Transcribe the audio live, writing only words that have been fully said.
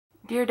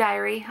Dear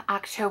Diary,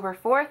 October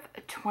 4th,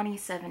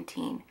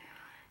 2017.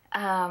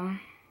 Yeah,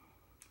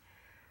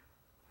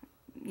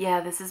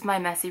 this is my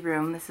messy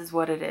room. This is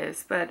what it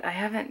is. But I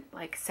haven't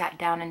like sat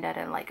down and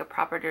done like a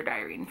proper Dear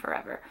Diary in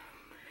forever.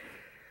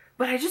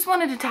 But I just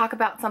wanted to talk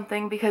about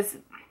something because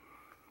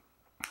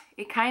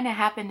it kind of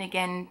happened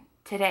again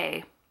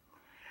today.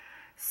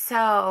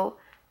 So,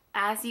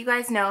 as you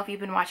guys know, if you've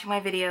been watching my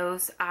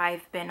videos,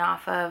 I've been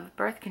off of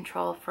birth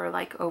control for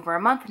like over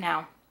a month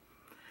now.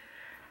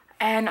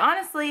 And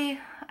honestly,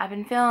 I've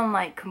been feeling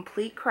like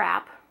complete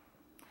crap.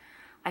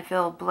 I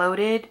feel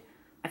bloated.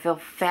 I feel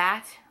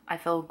fat. I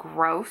feel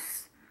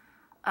gross.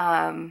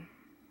 I've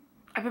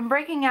been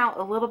breaking out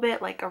a little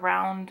bit like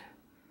around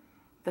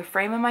the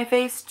frame of my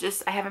face.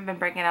 Just, I haven't been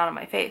breaking out on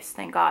my face,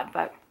 thank God.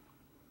 But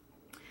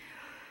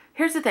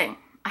here's the thing.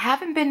 I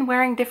haven't been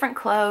wearing different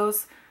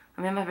clothes.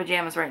 I'm in my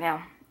pajamas right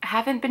now. I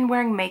haven't been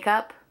wearing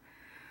makeup,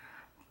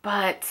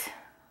 but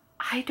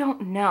I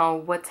don't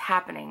know what's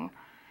happening.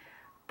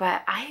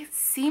 But I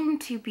seem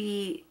to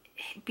be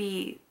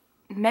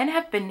men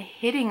have been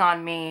hitting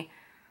on me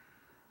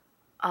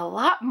a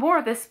lot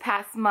more this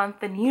past month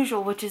than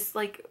usual, which is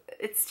like,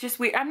 it's just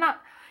weird. I'm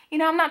not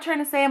trying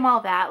to say I'm all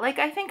that. Like,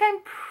 I think I'm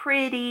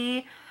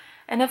pretty,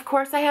 and of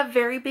course I have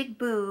very big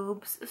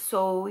boobs,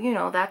 so, you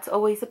know, that's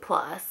always a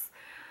plus.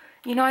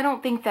 You know, I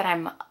don't think that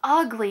I'm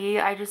ugly.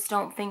 I just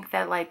don't think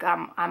that like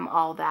I'm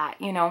all that,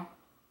 you know.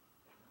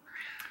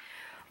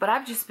 But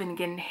I've just been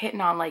getting hit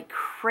on like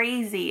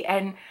crazy,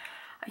 and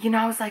you know,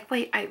 I was like,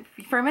 wait,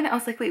 for a minute I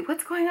was like, wait,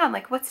 what's going on?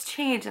 Like, what's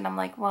changed? And I'm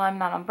like, well, I'm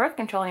not on birth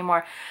control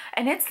anymore.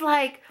 And it's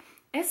like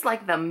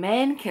the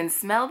men can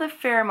smell the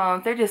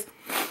pheromones. They're just,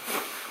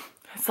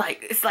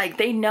 it's like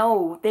they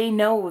know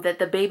that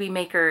the baby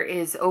maker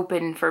is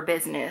open for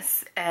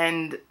business.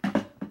 And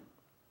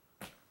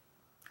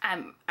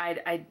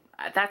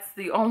that's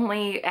the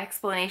only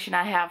explanation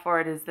I have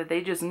for it, is that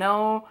they just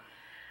know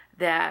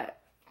that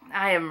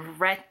I am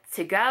ready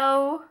to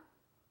go.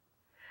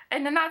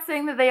 And I'm not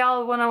saying that they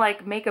all want to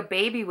like make a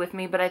baby with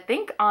me, but I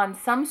think on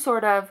some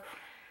sort of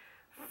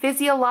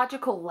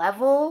physiological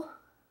level,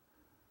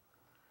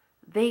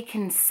 they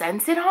can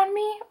sense it on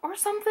me or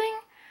something.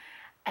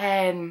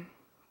 And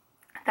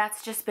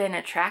that's just been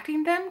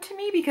attracting them to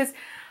me because,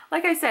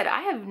 like I said,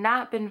 I have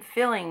not been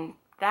feeling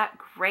that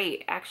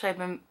great. Actually,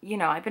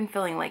 I've been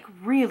feeling like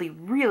really,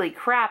 really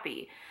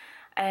crappy.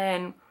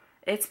 And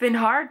it's been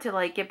hard to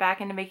like get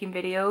back into making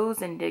videos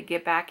and to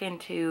get back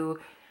into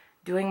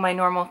doing my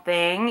normal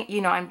thing.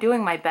 You know, I'm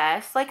doing my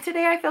best. Like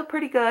today I feel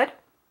pretty good.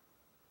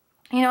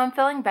 You know, I'm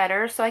feeling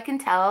better, so I can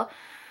tell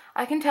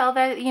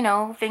that, you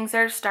know, things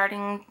are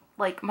starting,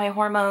 like my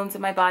hormones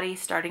in my body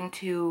starting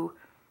to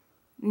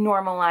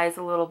normalize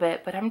a little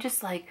bit. But I'm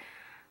just like,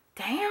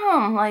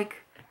 damn, like,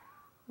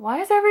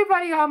 why is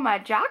everybody on my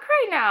jock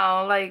right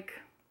now? Like,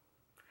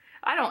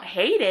 I don't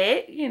hate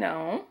it, you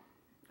know.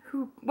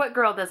 What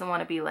girl doesn't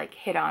want to be like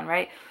hit on,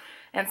 right?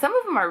 And some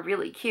of them are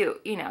really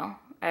cute, you know,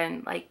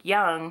 and like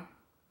young,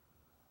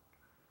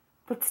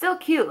 but still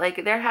cute.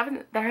 Like there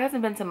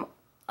hasn't been some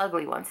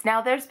ugly ones.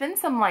 Now there's been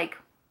some like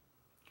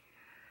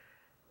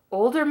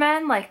older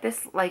men, like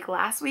this, like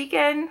last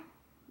weekend,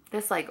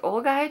 this like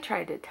old guy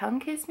tried to tongue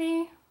kiss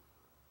me.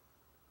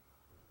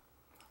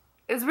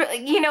 It was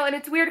really, you know, and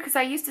it's weird because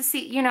I used to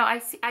see, you know,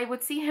 I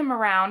would see him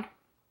around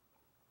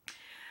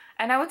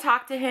and I would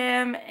talk to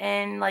him,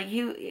 and like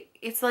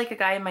it's like a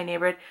guy in my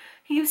neighborhood.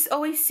 He was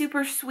always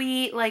super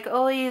sweet, like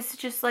always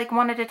just like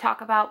wanted to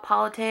talk about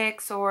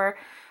politics or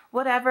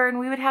whatever, and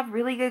we would have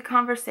really good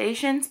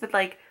conversations. But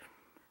like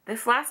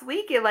this last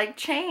week it like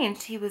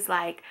changed. He was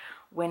like,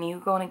 when are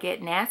you gonna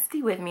get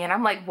nasty with me? And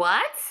I'm like,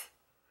 what?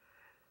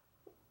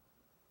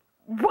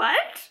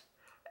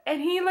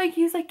 And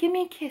he's like, give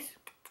me a kiss.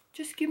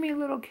 Just give me a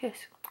little kiss.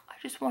 I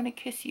just want to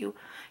kiss you.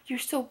 You're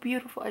so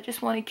beautiful. I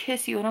just want to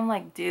kiss you. And I'm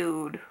like,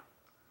 dude.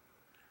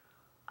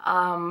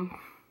 I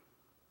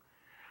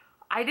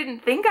didn't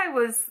think I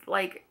was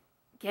like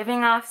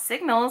giving off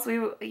signals.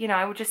 You know,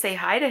 I would just say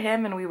hi to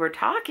him and we were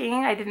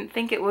talking. I didn't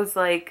think it was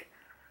like,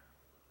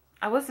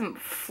 I wasn't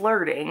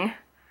flirting.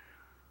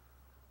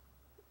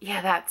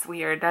 Yeah, that's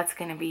weird. That's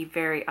gonna be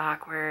very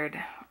awkward.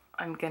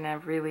 I'm gonna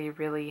really,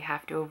 really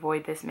have to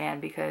avoid this man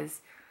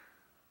because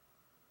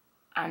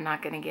I'm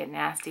not gonna get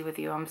nasty with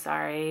you. I'm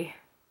sorry.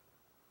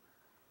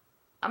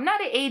 I'm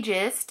not an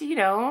ageist, you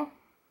know.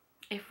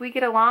 If we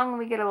get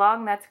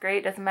along, that's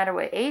great. Doesn't matter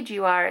what age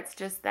you are. It's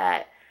just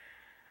that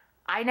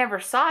I never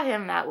saw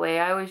him that way.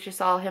 I always just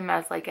saw him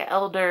as like an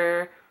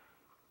elder,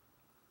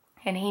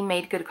 and he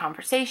made good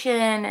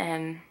conversation,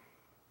 and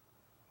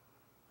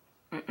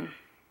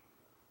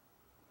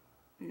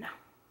No.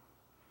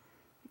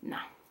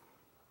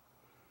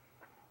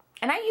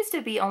 And I used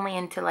to be only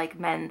into like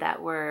men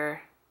that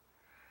were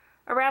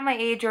around my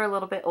age or a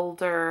little bit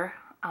older.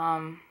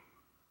 I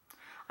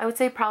would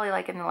say probably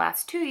like in the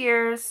last 2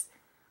 years,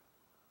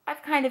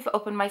 I've kind of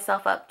opened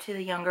myself up to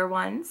the younger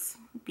ones,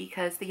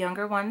 because the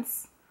younger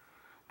ones,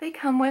 they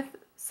come with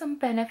some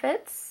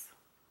benefits,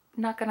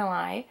 not gonna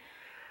lie.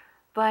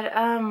 But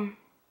I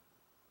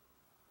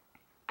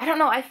I don't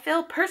know, I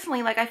feel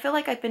personally like, I feel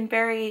like I've been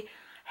very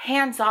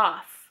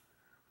hands-off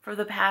for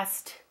the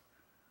past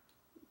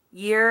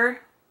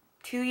year,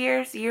 2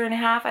 years, year and a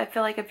half. I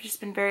feel like I've just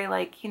been very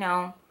like, you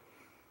know,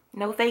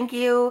 no thank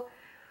you.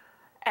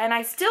 And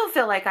I still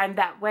feel like I'm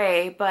that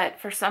way, but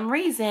for some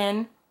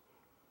reason,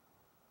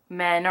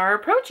 men are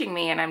approaching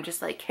me and I'm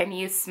just like, can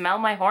you smell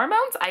my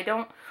hormones? I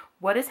don't,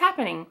 what is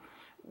happening?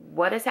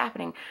 What is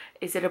happening?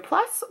 Is it a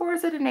plus or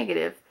is it a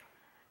negative?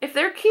 If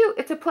they're cute,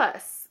 it's a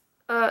plus.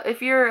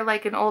 If you're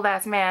like an old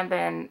ass man,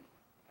 then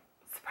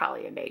it's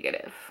probably a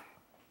negative.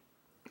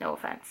 No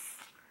offense.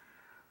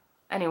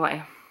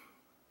 Anyway,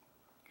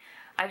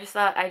 I just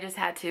thought I just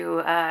had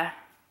to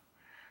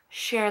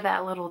share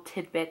that little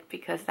tidbit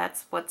because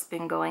that's what's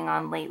been going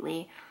on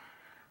lately.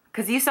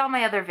 Because you saw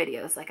my other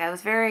videos, like I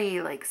was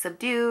very like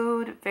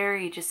subdued,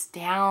 very just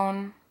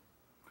down,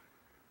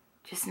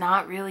 just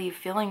not really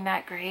feeling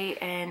that great.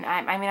 And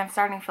I mean, I'm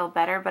starting to feel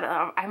better, but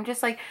I'm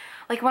just like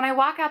when I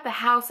walk out the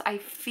house, I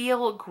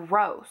feel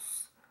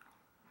gross,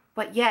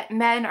 but yet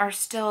men are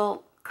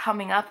still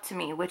coming up to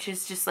me, which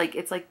is just like,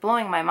 it's like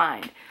blowing my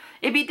mind.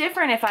 It'd be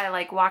different if I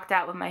like walked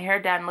out with my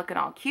hair down looking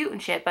all cute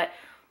and shit, but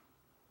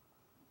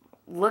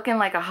looking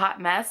like a hot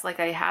mess like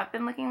I have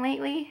been looking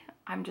lately,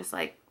 I'm just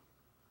like,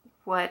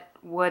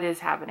 what is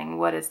happening?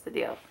 What is the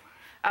deal?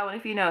 Oh, and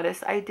if you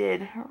notice, I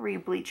did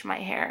re-bleach my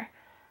hair.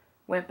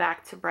 Went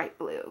back to bright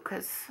blue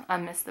because I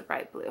miss the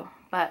bright blue.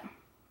 But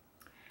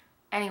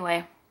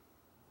anyway,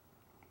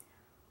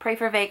 pray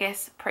for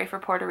Vegas, pray for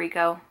Puerto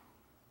Rico.